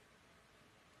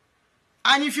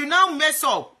 And if you now mess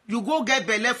up, you go get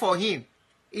belle for him.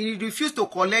 He refuse to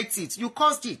collect it. You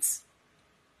caused it.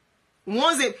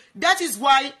 That is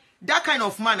why that kind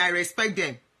of man, I respect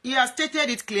them. He has stated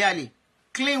it clearly.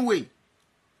 Clean way.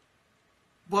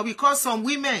 But because some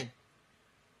women,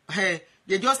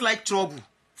 they just like trouble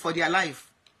for their life.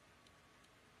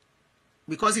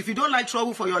 Because if you don't like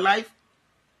trouble for your life,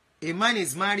 a man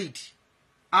is married.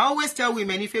 I always tell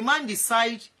women, if a man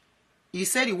decides, he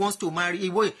said he wants to marry,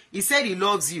 he said he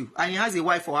loves you, and he has a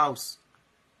wife for house,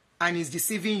 and he's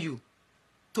deceiving you,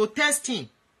 to test him,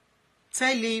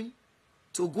 tell him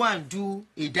to go and do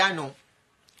a dano.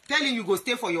 Tell him you go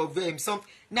stay for your some.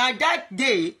 Now that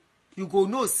day, you go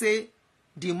know, say,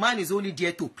 the man is only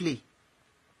there to play.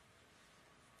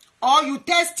 Or you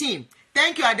test him.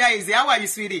 Thank you, Adaize. How are you,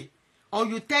 sweetie? Or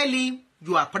you tell him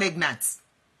you are pregnant.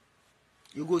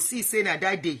 You go see, say, na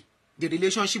that day, the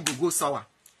relationship will go sour.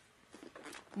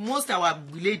 Most of our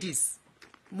ladies,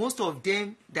 most of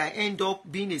them that end up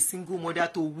being a single mother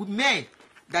to men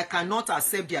that cannot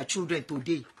accept their children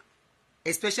today,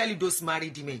 especially those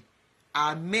married men,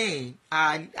 are men,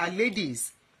 are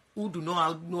ladies who do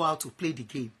not know how to play the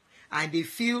game. And they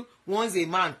feel once a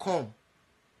man come,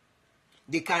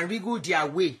 they can wriggle their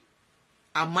way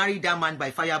and marry that man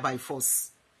by fire, by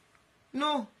force.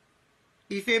 No.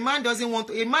 If a man doesn't want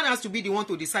to, a man has to be the one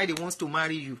to decide he wants to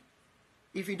marry you.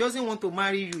 If he doesn't want to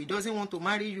marry you, he doesn't want to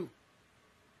marry you.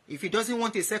 If he doesn't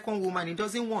want a second woman, he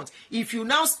doesn't want. If you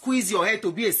now squeeze your head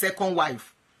to be a second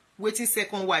wife, waiting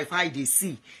second wife, how they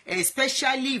see,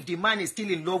 especially if the man is still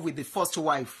in love with the first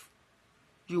wife,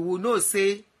 you will know,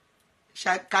 say,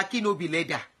 kaki no be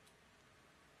leather.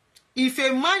 If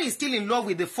a man is still in love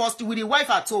with the wife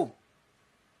at home,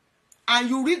 and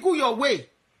you wriggle your way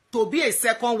to be a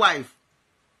second wife,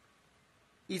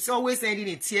 it's always ending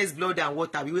in tears, blood, and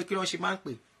water. We waking on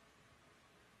Shimankwe.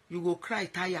 You go cry,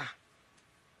 tire.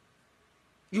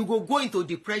 You go into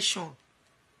depression.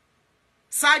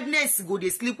 Sadness go, they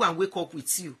sleep and wake up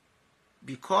with you.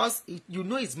 Because you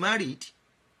know he's married,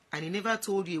 and he never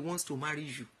told you he wants to marry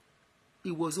you.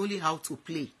 It was only how to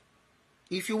play.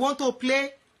 If you want to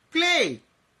play, play.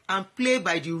 And play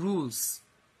by the rules.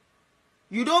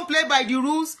 You don't play by the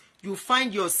rules, you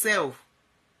find yourself.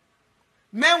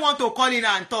 Men want to call in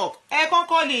and talk. Come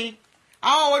call in.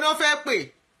 Àwọn wo no fẹ́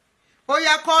pè. Ó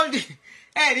yá call the.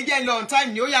 Ní jẹ́ long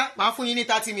time ni ó yá, máa fún yín ní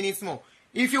 30 minutes more.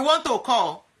 If you want to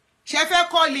call, ṣé fẹ́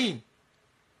call in.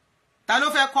 Ta ló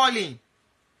fẹ́ call in.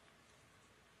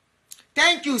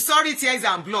 Thank you. Sorry, tears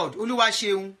and blood. Olúwa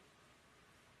ṣeun.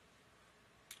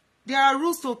 There are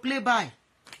rules to play by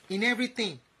in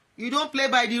everything. You don't play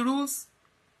by the rules,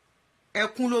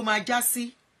 ẹkún ló máa já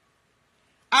sí.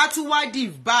 A tún wá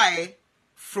div by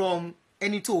from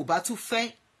ẹni tó bá tún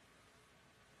fẹ́.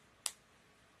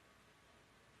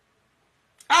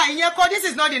 Inyeko, this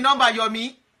is not the number,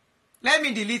 Yomi. Let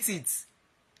me delete it.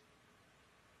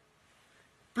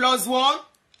 +1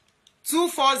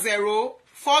 240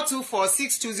 424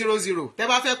 6200. Tẹ́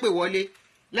bá fẹ́ pè wọlé.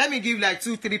 Let me give like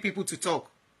 2-3 people to talk.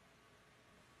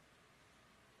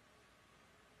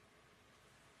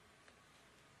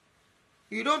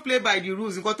 You don't play by the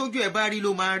rules. Nǹkan tójú ẹ̀ bá rí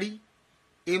ló máa rí.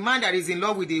 A man that is in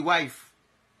love with a wife.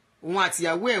 Òun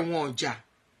àtìyàwó ẹ̀ wọn ọjà.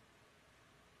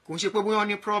 Kò ń ṣe pé bóyá wọ́n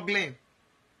ní problem.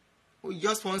 He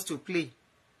just wants to play.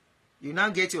 You now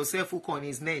get yourself hook on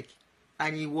his neck.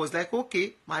 And he was like,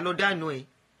 okay, my Lord, I know it.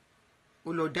 Oh,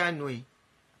 Lord, I know it.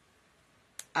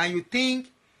 And you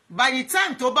think, by the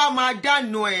time Toba ma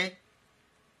dan know it,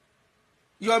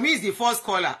 Yomi is the first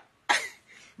caller.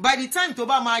 By the time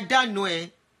Toba ma dan know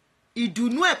it,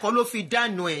 Adunni kọ́ fi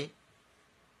dan know it.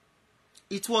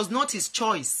 It was not his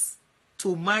choice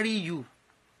to marry you.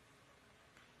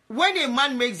 When a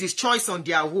man makes his choice on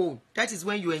their own, that is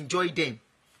when you enjoy them.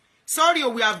 Sorry,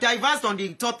 we have diverged on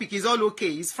the topic. It's all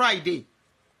okay. It's Friday.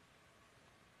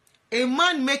 A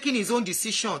man making his own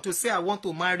decision to say, I want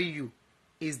to marry you,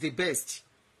 is the best.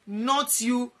 Not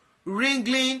you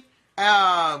wrangling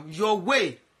your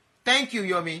way. Thank you,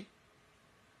 Yomi.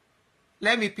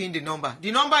 Let me pin the number.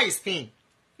 The number is pinned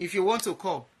if you want to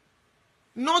call.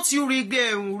 Not you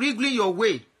wriggling your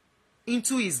way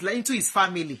into his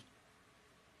family.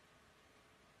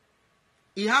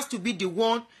 He has to be the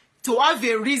one to have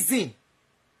a reason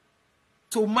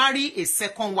to marry a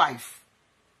second wife.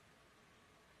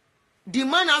 The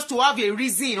man has to have a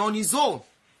reason on his own.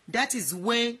 That is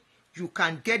when you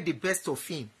can get the best of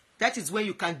him. That is when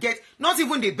you can get, not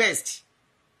even the best,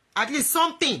 at least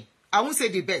something. I won't say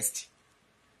the best.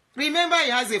 Remember, he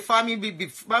has a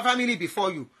family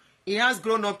before you. He has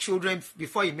grown-up children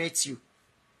before he met you.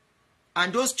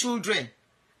 And those children,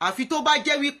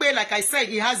 like I said,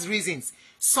 he has reasons.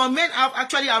 Some men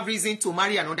actually have reason to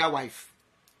marry another wife.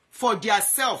 For their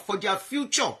self, for their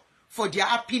future, for their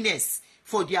happiness,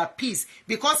 for their peace.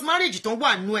 Because marriage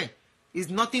is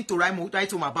nothing to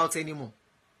write home about anymore.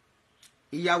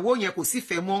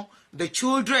 The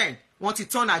children want to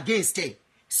turn against her.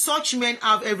 Such men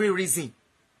have every reason.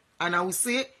 And I will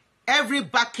say, every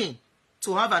backing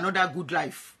to have another good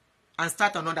life and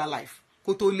start another life.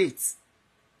 Koto late.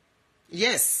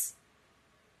 Yes.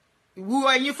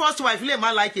 When you first wife, le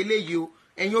man like you,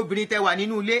 and you bring it one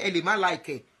nínú ilé, ele man like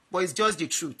it. But it's just the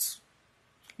truth.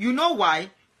 You know why?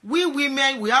 We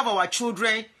women, we have our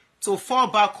children to fall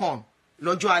back on.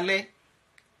 Lọ́jọ́ alẹ́.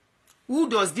 Who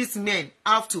does this man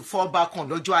have to fall back on?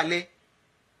 Lọ́jọ́ alẹ́.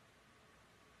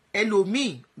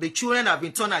 Elomi, the children have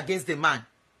been turned against the man.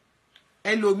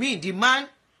 Elomi, the man,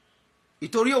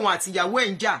 ìtorí òun àti ìyàwó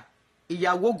ẹ̀ ń jà,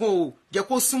 ìyàwó gan ò jẹ́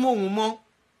kó súnmọ́ òun mọ́.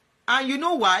 And you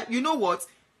know why? You know what?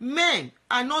 Men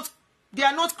are not, they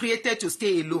are not created to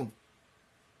stay alone.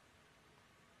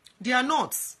 They are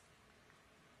not.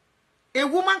 A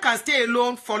woman can stay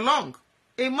alone for long.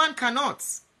 A man cannot.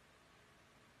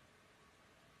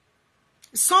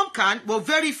 Some can, but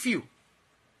very few.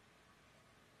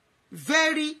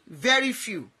 Very, very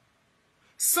few.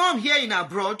 Some here in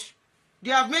abroad,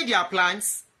 they have made their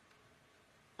plans.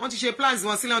 Wọ́n ti ṣe plans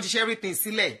wọn sílẹ̀, wọ́n ti ṣe everything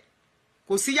sílẹ̀.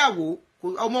 Kò síyàwó,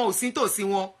 ọmọ ò sí tòsí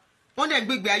wọn. Wọ́n dẹ̀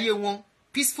gbégbé ayé wọn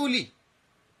peacefully.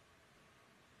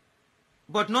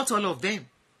 But not all of them.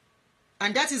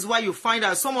 And that is why you find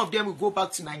that some of them will go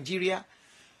back to Nigeria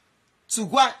to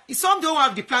go. Some don't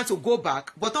have the plan to go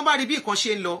back, but somebody be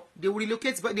conscious law, they will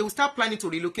relocate, but they will start planning to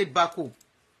relocate back home.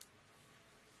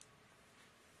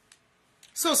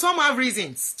 So some have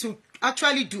reasons to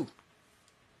actually do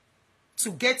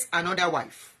to get another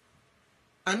wife.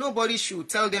 And nobody should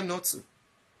tell them not to.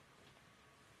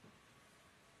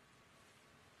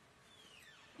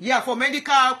 Yeah, for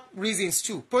medical reasons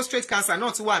too. Prostate cancer,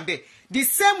 not one day. The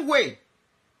same way,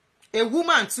 a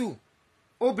woman too,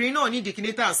 obìnrin náà ní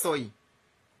dìkínítà sọ yìí,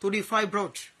 torí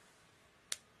fibroid.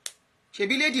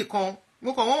 Ṣebí lady kan,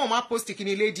 mo kàn wọ́n máa post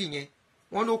kìíní lady yẹn,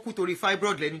 wọ́n ló kú torí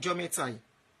fibroid lẹ́nujọ́ mẹ́ta yìí.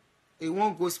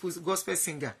 One gospel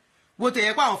singer. Bó tẹ̀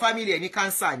yẹ pé àwọn family ẹ̀ ní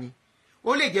cancer ni.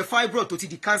 Ó lè jẹ́ fibroid tó ti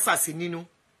di cancer sí nínú.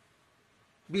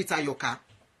 Bí Tayoka.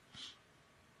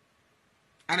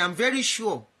 And I'm very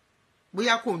sure,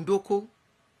 bóyá kò ń dóko.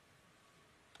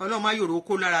 Ọlọ́run má yòrò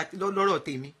oko lọ́rọ̀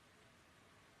tèmi.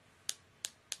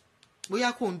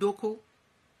 Bóyá kò ń dóko,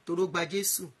 toró gba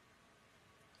Jésù.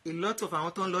 A lot of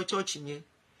àwọn tó ń lọ church yẹn.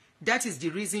 That is the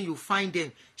reason you find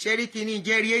them. Ṣẹ́rí kìíní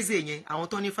Jerry Eze yẹn, àwọn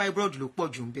tó ní fibroid ló pọ̀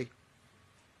jù ń bẹ̀.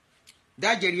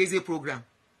 That Jerry Eze program,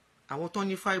 àwọn tó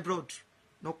ní fibroid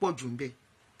ló pọ̀ jù ń bẹ̀.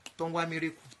 Tó ń wá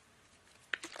miracle.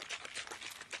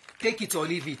 Take it or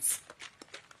leave it.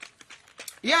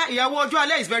 Yeah, ìyàwó ọjọ́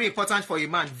alẹ́ is very important for a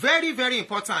man. Very, very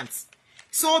important.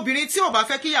 So obìnrin tí ò bá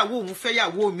fẹ́ kí ìyàwó òun fẹ́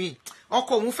ìyàwó mi,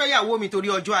 ọkọ òun fẹ́ ìyàwó mi torí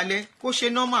ọjọ́ alẹ́, kó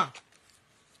ṣe normal.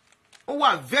 Ó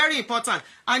wà very important.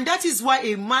 And that is why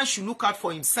a man should look out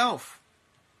for himself.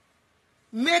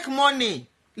 Make money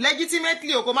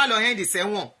legitimately, o kò má lọ hand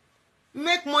sẹ́wọ̀n.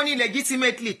 Make money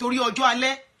legitimately torí ọjọ́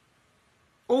alẹ́.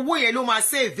 Owó yẹn ló máa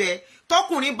save ẹ.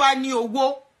 Tọkùnrin bá ní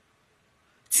owó,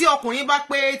 tí ọkùnrin bá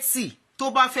pé 80, tó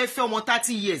bá fẹ́ fẹ́ ọmọ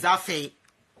 30 years á fẹ́.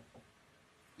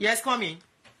 Yes, come in.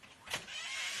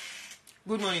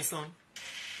 Good morning, son.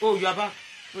 Oh, you are back.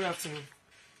 Good afternoon.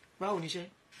 Báwo ni iṣẹ́?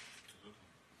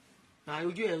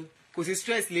 Ojú ẹ kò sí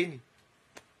stress lẹ́nìí.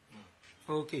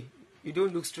 Okay, you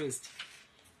don't look stressed.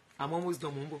 I'm almost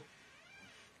done, Mumbo.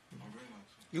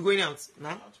 You going out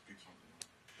now?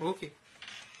 Okay.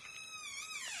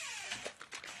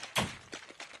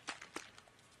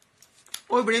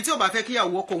 Obìnrin tí ó bá fẹ́ kí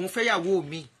ìyàwó ọkọ òun fẹ́ ìyàwó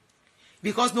mi,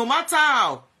 because no matter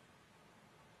how,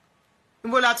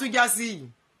 níbo la tún já sí.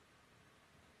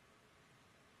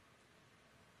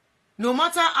 No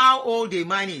matter how old a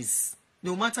man is,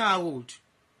 no matter how old,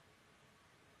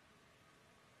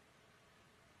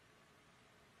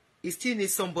 he still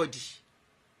needs somebody.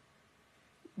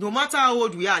 No matter how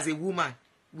old we are as a woman,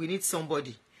 we need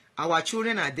somebody. Our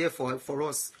children are there for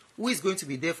us. Who is going to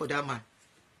be there for that man?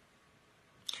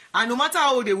 And no matter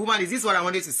how old a woman is, this is what I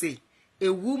wanted to say. A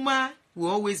woman will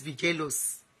always be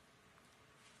jealous.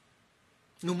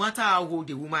 No matter how old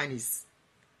a woman is,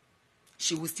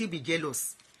 she will still be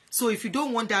jealous. So if you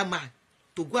don't want that man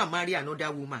to go and marry another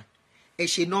woman,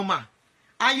 she normal.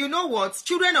 And you know what?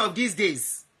 Children of these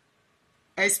days,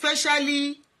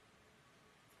 especially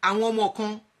àwọn ọmọ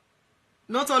kan,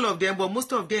 not all of them, but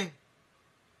most of them,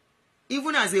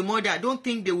 even as a mother, don't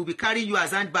think they will be carrying you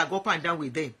as handbag up and down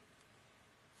with them.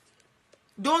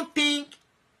 Don't think,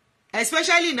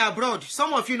 especially in abroad,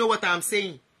 some of you know what I'm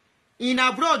saying. In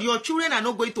abroad, your children are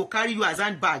not going to carry you as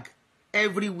handbag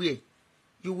everywhere.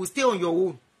 You will stay on your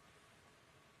own.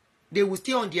 They will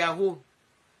stay on their own.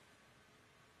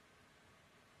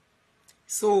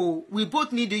 So we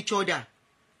both need each other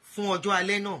fún ọjọ́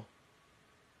alẹ́ náà.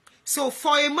 So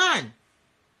for a man,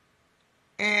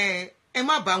 ẹ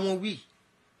má bá wọn wí.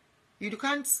 You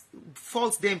can't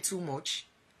fault them too much.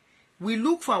 We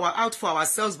look out for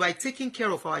ourselves by taking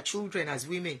care of our children as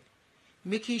women,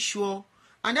 making sure,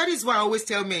 and that is why I always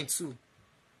tell men too.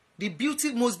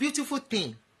 The most beautiful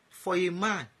thing for a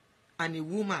man and a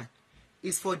woman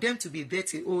is for them to be there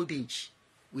till old age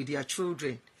with their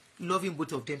children, loving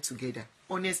both of them together.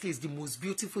 Honestly, it's the most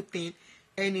beautiful thing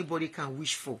anybody can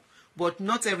wish for. But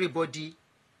not everybody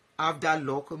have that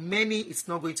luck. Many, it's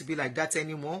not going to be like that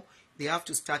anymore. They have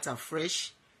to start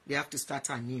afresh. They have to start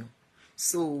anew.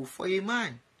 So for a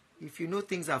man, if you know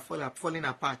things are falling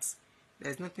apart,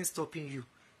 there's nothing stopping you.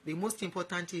 The most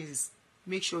important thing is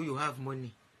make sure you have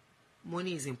money.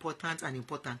 Money is important and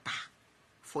important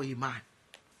for a man.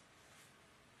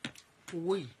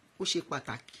 Owó yìí, ó ṣe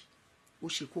pàtàkì, ó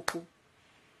ṣe kókó.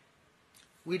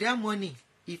 With that money,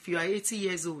 if you are 80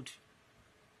 years old,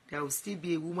 there will still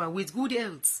be a woman with good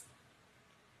health,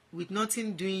 with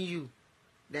nothing doing you.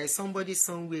 There is somebody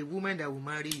somewhere, a woman that will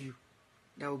marry you,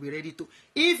 that will be ready to.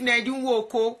 If Nedu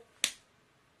Woko,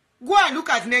 go and look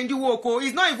at Nedu Woko.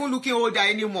 He's not even looking older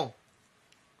anymore.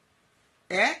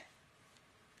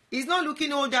 He's not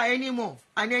looking older anymore.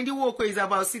 And Nedu Woko is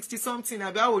about 60 something.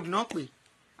 How old not we?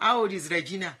 How old is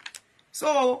Regina?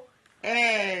 So,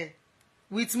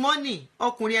 with money,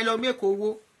 ọkùnrin ẹ lọ make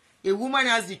owó. A woman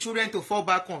has the children to fall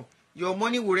back on. Your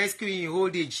money will rescue you in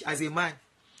old age as a man.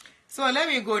 So let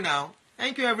me go now.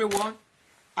 Thank you, everyone.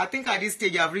 I think at this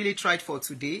stage I've really tried for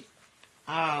today.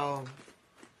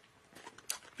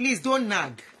 Please don't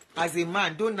nag as a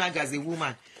man. Don't nag as a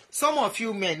woman. Some of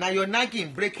you men, now you're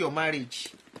nagging, break your marriage.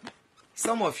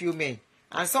 Some of you men.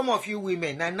 And some of you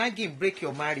women, now nagging, break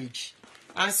your marriage.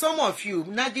 And some of you,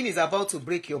 nagging is about to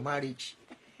break your marriage.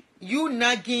 You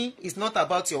nagging is not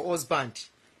about your husband.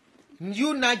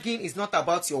 You nagging is not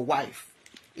about your wife.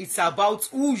 It's about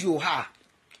who you are.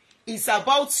 It's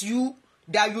about you,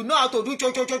 that you know how to do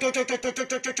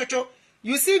cho.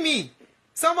 You see me,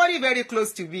 somebody very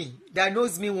close to me that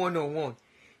knows me one-on-one.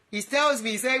 He tells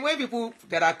me, he said, when people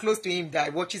that are close to him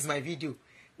that watches my video,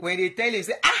 when they tell him,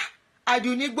 say,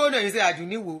 Adunni gbona, he say,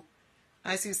 Adunni wo.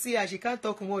 As you see, she can't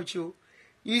talk much.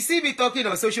 You see me talking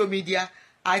on social media.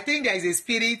 I think there is a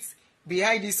spirit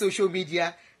behind this social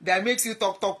media that makes you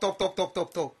talk.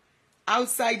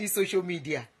 Outside this social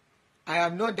media, I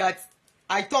am not that.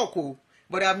 I talk,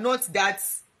 but I'm not that.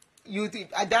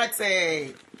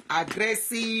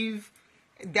 Aggressive.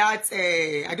 That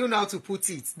I don't know how to put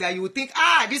it. That you think,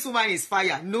 this woman is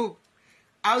fire. No,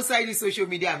 outside the social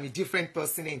media, I'm a different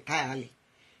person entirely.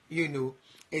 You know,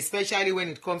 especially when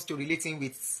it comes to relating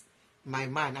with my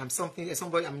man.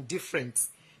 Somebody, I'm different.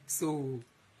 So,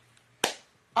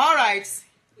 all right,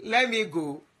 let me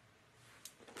go.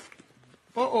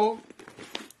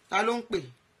 Ta ló ń pè?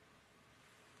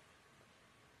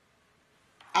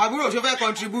 Àbúrò ṣó fẹ́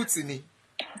contribute ni.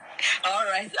 All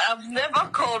right, I've never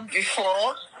called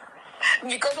before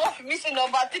because what's missing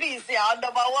number 3 is here,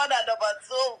 number 1 and number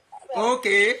 2.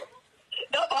 Okay.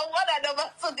 Number 1 and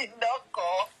number 2 did not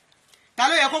call. Ta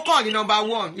ló yẹ kó call the number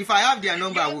 1? If I have their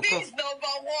number, I will call.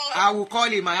 Number 1. I will call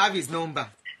him. I have his number.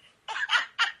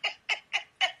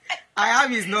 I have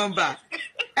his number.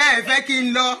 Fẹ́ kí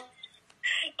n lọ.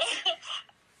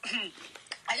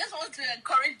 I just want to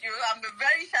encourage you. I'm a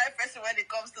very shy person when it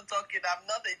comes to talking. I'm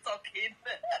not a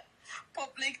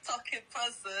public talking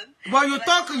person. But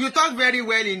you talk very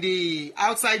well in the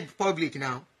outside public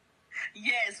now.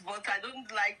 Yes, but I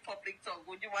don't like public talk.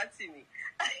 Would you want to see me?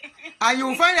 And you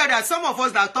will find out that some of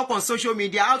us that talk on social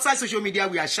media, outside social media,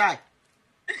 we are shy.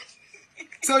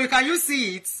 So can you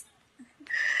see it?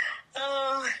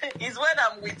 It's when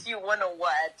I'm with you one-on-one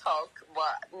I talk,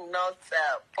 but not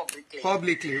publicly.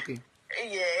 Publicly, okay.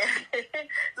 Yeah.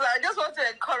 So I just want to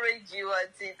encourage you,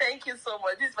 Aunty. Thank you so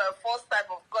much. This is my first time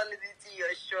of calling into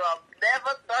your show. I've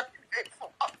never done it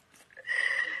before.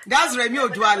 That's Remi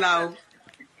Oduala.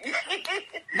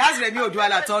 That's Remi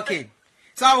Oduala talking.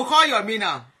 So I will call your me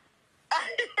now.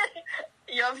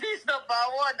 Your me is number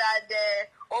 1 and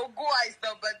Ogua is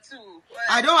number 2.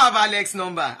 I don't have Alex's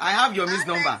number. I have your Miss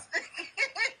number.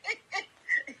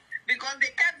 Because they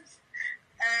kept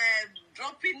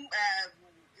dropping,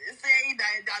 saying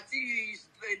that you is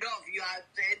enough. You are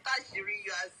Tashiri,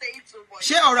 you are saying too much.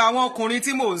 Ṣé ọ̀rọ̀ àwọn ọkùnrin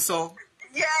tí mò ń sọ?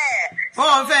 Yeah.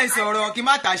 Wọ́n fẹ́ sọ̀rọ̀ kí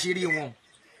má tàṣírí wọn.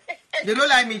 They don't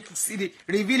like me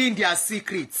revealing their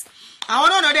secrets. Àwọn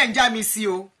náà dẹ̀ ń já mi sí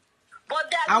o.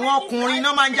 Àwọn ọkùnrin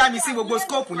náà máa ń já mi sí gbogbo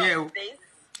scope yẹn o.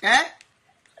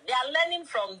 They are learning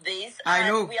from this. I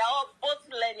know. We are all both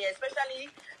learning, especially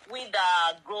with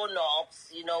our grown-ups.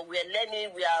 You know, we are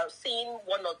learning. We are seeing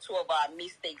 1 or 2 of our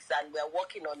mistakes, and we are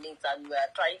working on it, and we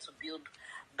are trying to build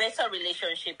better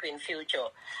relationship in future.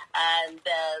 And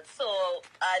so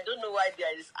I don't know why they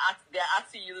are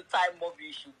asking you the time of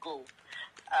you should go.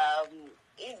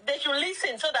 They should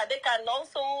listen so that they can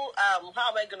also, how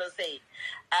am I going to say?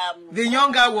 The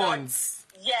younger ones.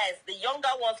 Yes, the younger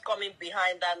ones coming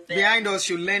behind them. Behind us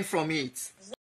should learn from it.